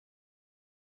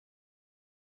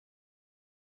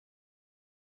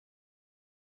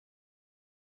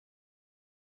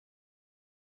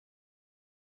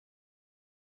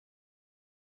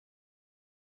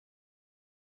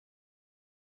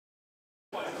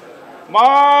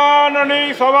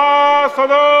माननीय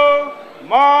सभासदों,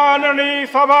 माननीय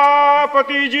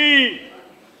सभापति जी,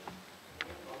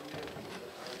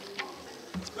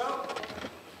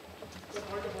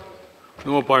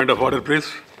 no point of order,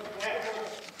 please.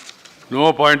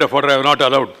 No point of order. I have not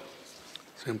allowed.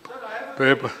 Simple.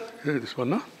 Paper. This one,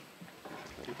 no?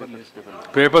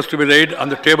 Papers to be laid on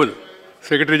the table.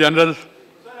 Secretary General.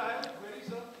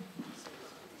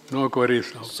 No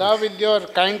queries now. Sir, with your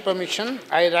kind permission,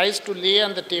 I rise to lay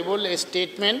on the table a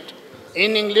statement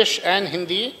in English and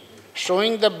Hindi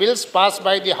showing the bills passed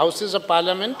by the Houses of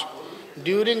Parliament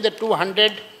during the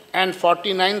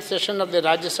 249th session of the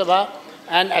Rajya Sabha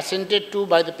and assented to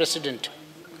by the President.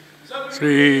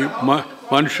 Sri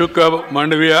Manshik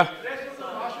Mandavia.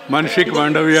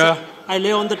 I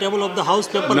lay on the table of the House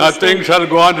paper. Nothing shall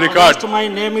go on record. My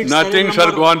name Nothing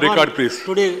shall go on record, please.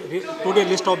 Today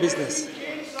list of business.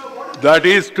 That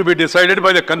is to be decided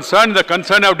by the concerned. The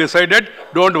concerned have decided.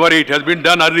 Don't worry, it has been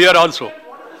done earlier also.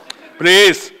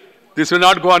 Please, this will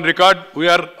not go on record. We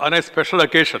are on a special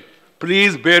occasion.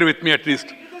 Please bear with me at least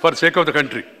for sake of the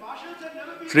country.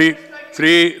 Sri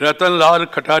Ratan Lal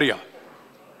Kataria.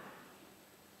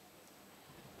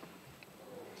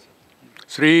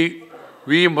 Sri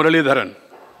V. Muralidharan.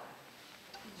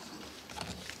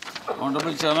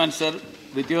 Honorable Chairman, sir,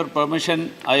 with your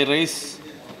permission, I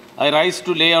rise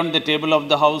to lay on the table of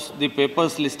the House the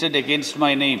papers listed against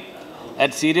my name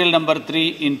at serial number 3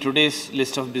 in today's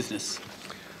list of business.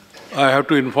 I have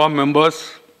to inform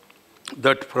members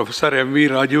that Professor M.V.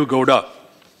 Rajiv Gowda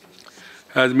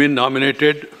has been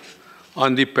nominated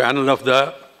on the panel of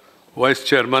the Vice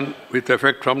Chairman with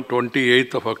effect from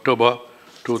 28th of October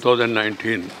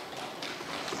 2019.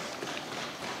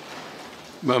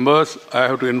 Members, I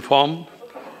have to inform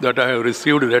that I have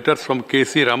received letters from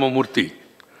K.C. Ramamurthy,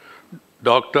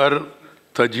 Dr.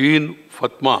 Tajeen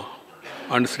Fatma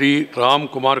and Sri Ram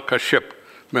Kumar Kashyap,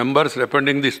 members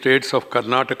representing the states of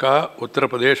Karnataka, Uttar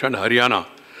Pradesh and Haryana,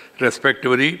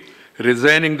 respectively,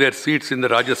 resigning their seats in the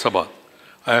Rajya Sabha.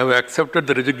 I have accepted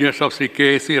the resignation of Sri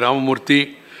K.C.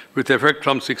 Ramamurthy with effect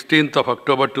from 16th of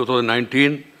October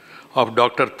 2019, of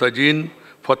Dr. Tajeen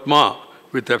Fatma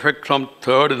with effect from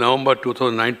 3rd November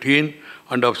 2019,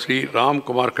 and of Sri Ram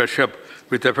Kumar Kashyap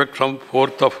with effect from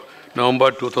 4th of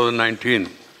November 2019.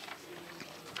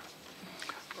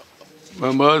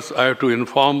 Members, I have to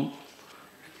inform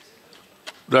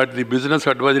that the Business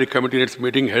Advisory Committee in its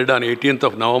meeting held on 18th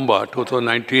of November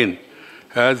 2019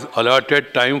 has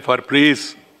allotted time for,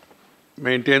 please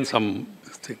maintain some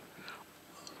thing.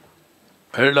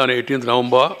 Held on 18th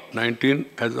November 19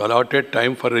 has allotted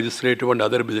time for legislative and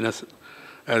other business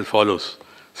as follows.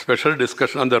 Special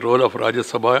discussion on the role of Rajya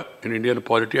Sabha in Indian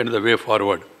polity and the way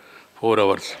forward, 4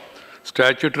 hours.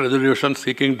 Statute resolution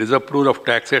seeking disapproval of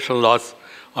taxation laws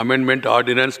amendment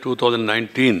ordinance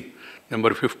 2019,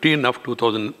 number 15 of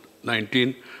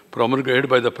 2019, promulgated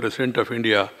by the President of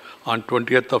India on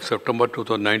 20th of September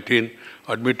 2019,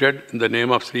 admitted in the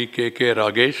name of Sri K.K.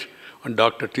 Ragesh and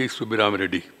Dr. T. Subbiram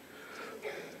Reddy.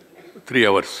 3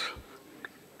 hours.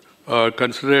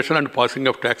 Consideration and passing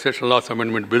of taxation laws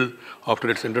amendment bill after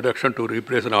its introduction to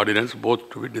replace an ordinance, both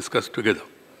to be discussed together.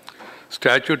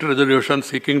 Statute resolution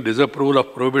seeking disapproval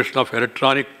of prohibition of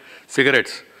electronic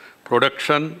cigarettes,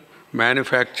 production,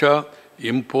 manufacture,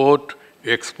 import,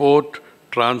 export,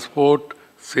 transport,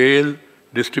 sale,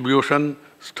 distribution,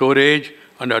 storage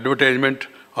and advertisement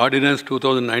ordinance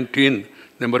 2019,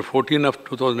 number 14 of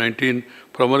 2019,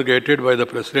 promulgated by the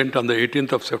President on the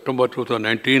 18th of September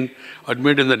 2019,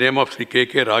 admitted in the name of Sri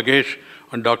K.K. Ragesh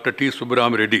and Dr. T.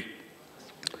 Subbiram Reddy.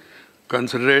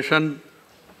 Consideration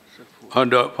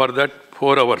and for that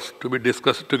 4 hours to be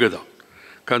discussed together.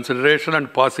 Consideration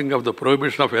and passing of the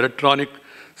prohibition of electronic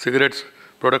cigarettes,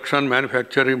 production,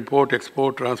 manufacture, import,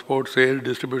 export, transport, sale,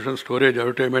 distribution, storage,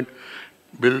 advertisement,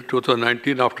 Bill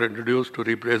 2019 after introduced to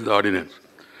replace the ordinance.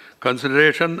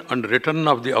 Consideration and return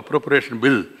of the appropriation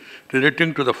bill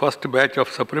relating to the first batch of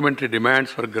supplementary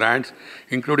demands for grants,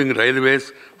 including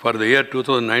railways, for the year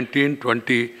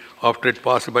 2019-20 after it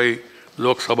passed by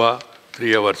Lok Sabha,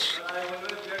 3 hours.